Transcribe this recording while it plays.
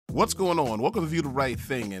What's going on? Welcome to View the Right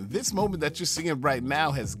Thing, and this moment that you're seeing right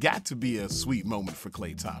now has got to be a sweet moment for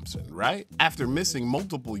Klay Thompson, right? After missing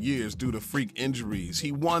multiple years due to freak injuries,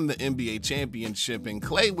 he won the NBA championship, and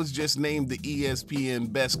Klay was just named the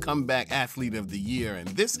ESPN Best Comeback Athlete of the Year, and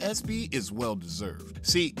this ESPY is well-deserved.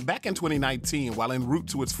 See, back in 2019, while en route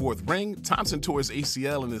to its fourth ring, Thompson tore his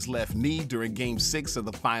ACL in his left knee during Game 6 of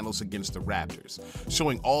the finals against the Raptors.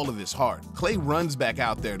 Showing all of his heart, Klay runs back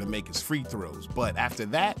out there to make his free throws, but after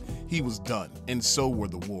that, he was done, and so were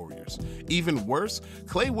the Warriors. Even worse,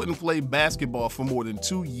 Klay wouldn't play basketball for more than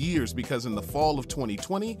 2 years because in the fall of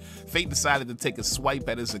 2020, fate decided to take a swipe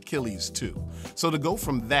at his Achilles too. So to go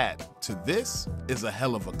from that to this is a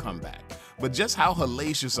hell of a comeback. But just how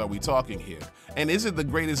hellacious are we talking here? And is it the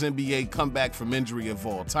greatest NBA comeback from injury of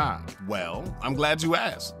all time? Well, I'm glad you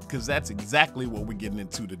asked, because that's exactly what we're getting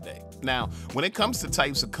into today. Now, when it comes to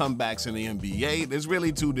types of comebacks in the NBA, there's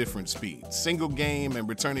really two different speeds, single game and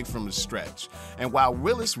returning from a stretch. And while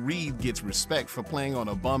Willis Reed gets respect for playing on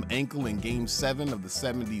a bum ankle in Game 7 of the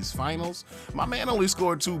 70s finals, my man only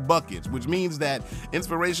scored 2 buckets, which means that,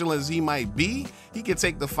 inspirational as he might be, he could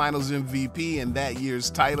take the finals MVP and that year's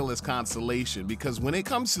title as consolation. Because when it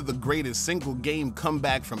comes to the greatest single game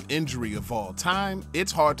comeback from injury of all time, it's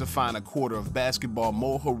hard to find a quarter of basketball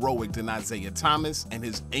more heroic than Isaiah Thomas and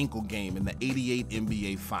his ankle game in the '88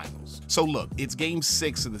 NBA Finals. So look, it's Game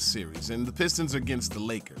 6 of the series, and the Pistons are against the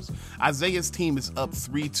Lakers. Isaiah's team is up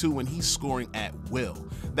 3-2 and he's scoring at will.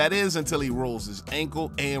 That is until he rolls his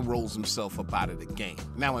ankle and rolls himself up out of the game.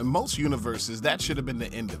 Now in most universes, that should have been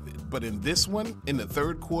the end of it. But in this one, in the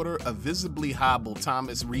third quarter, a visibly hobbled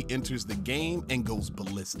Thomas re-enters the game and goes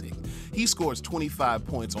ballistic. He scores 25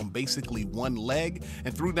 points on basically one leg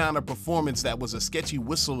and threw down a performance that was a sketchy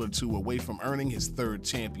whistle or two away from earning his 3rd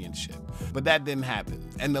championship. But that didn't happen,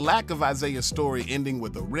 and the lack of Isaiah's story ending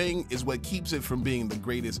with a ring is what keeps it from being the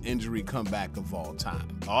greatest injury comeback of all time.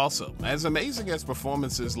 Also, as amazing as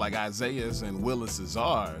performances like Isaiah's and Willis's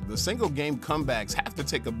are, the single game comebacks have to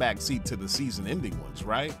take a backseat to the season-ending ones,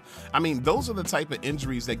 right? I mean, those are the type of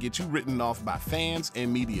injuries that get you written off by fans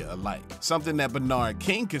and media alike. Something that Bernard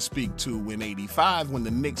King could speak to in '85 when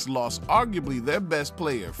the Knicks lost arguably their best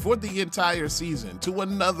player for the entire season to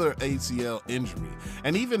another ACL injury.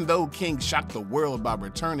 And even though King shocked the world by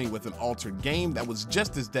returning with an altered game that was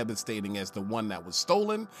just as devastating as the one that was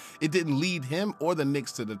stolen, it didn't lead him or the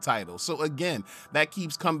Knicks to the title. So again, that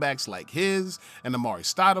keeps comebacks like his and Amari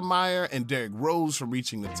Stoudemire and Derrick Rose from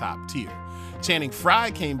reaching the top tier. Channing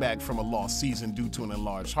Frye came back from a lost season due to an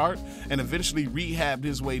enlarged heart and eventually rehabbed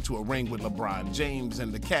his way to a ring with LeBron James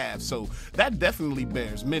and the Cavs, so that definitely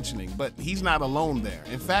bears mentioning, but he's not alone there.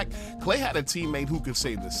 In fact, Klay had a teammate who could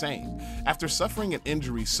say the same. After suffering an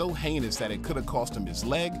injury so heinous that it could have cost him his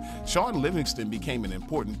leg, Shaun Livingston became an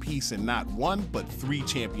important piece in not 1 but 3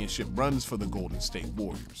 championship runs for the Golden State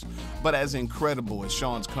Warriors. But as incredible as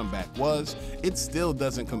Shaun's comeback was, it still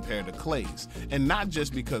doesn't compare to Klay's, and not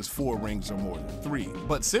just because 4 rings are more than 3,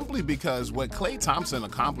 but simply because what Klay Thompson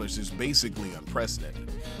accomplished is basically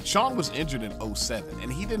unprecedented. Shaun was injured in '07,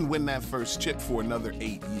 and he didn't win that first chip for another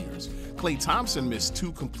 8 years. Klay Thompson missed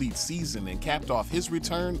 2 complete seasons and capped off his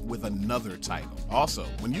return with another title. Also,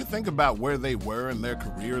 when you think about where they were in their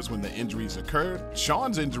careers when the injuries occurred,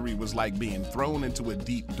 Shaun's injury was like being thrown into a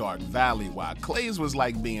deep, dark valley, while Klay's was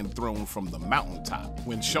like being thrown from the mountaintop.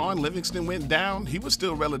 When Shaun Livingston went down, he was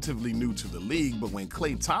still relatively new to the league, but when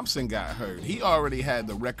Klay Thompson got hurt, he already had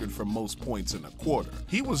the record for most points in a quarter.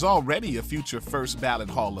 He was already a future first ballot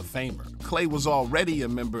Hall of Famer. Klay was already a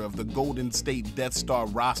member of the Golden State Death Star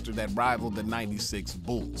roster that rivaled the '96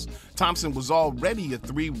 Bulls. Thompson was already a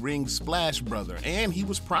 3-ring splash brother, and he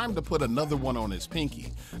was primed to put another one on his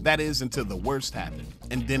pinky. That is until the worst happened,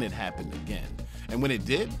 and then it happened again. And when it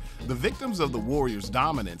did, the victims of the Warriors'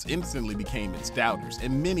 dominance instantly became its doubters,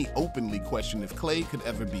 and many openly questioned if Klay could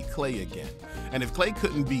ever be Klay again. And if Klay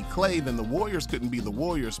couldn't be Klay, then the Warriors couldn't be the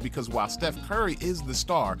Warriors, because while Steph Curry is the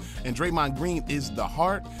star and Draymond Green is the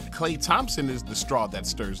heart, Klay Thompson is the straw that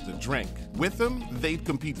stirs the drink. With him, they'd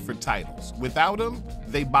compete for titles. Without him,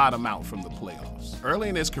 they bottom out from the playoffs. Early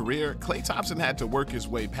in his career, Klay Thompson had to work his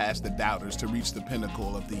way past the doubters to reach the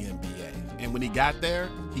pinnacle of the NBA. And when he got there,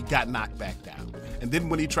 he got knocked back down. And then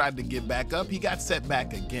when he tried to get back up, he got set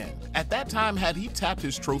back again. At that time, had he tapped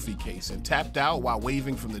his trophy case and tapped out while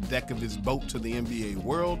waving from the deck of his boat to the NBA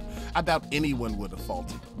world, I doubt anyone would have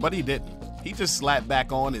faulted. But he didn't. He just slapped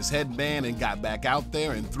back on his headband and got back out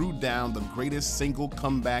there and threw down the greatest single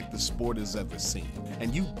comeback the sport has ever seen.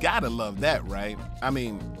 And you gotta love that, right? I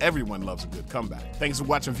mean, everyone loves a good comeback. Thanks for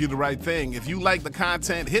watching View the Right Thing. If you like the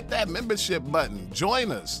content, hit that membership button.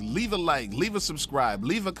 Join us. Leave a like, leave a subscribe,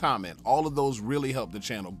 leave a comment. All of those really help the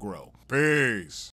channel grow. Peace.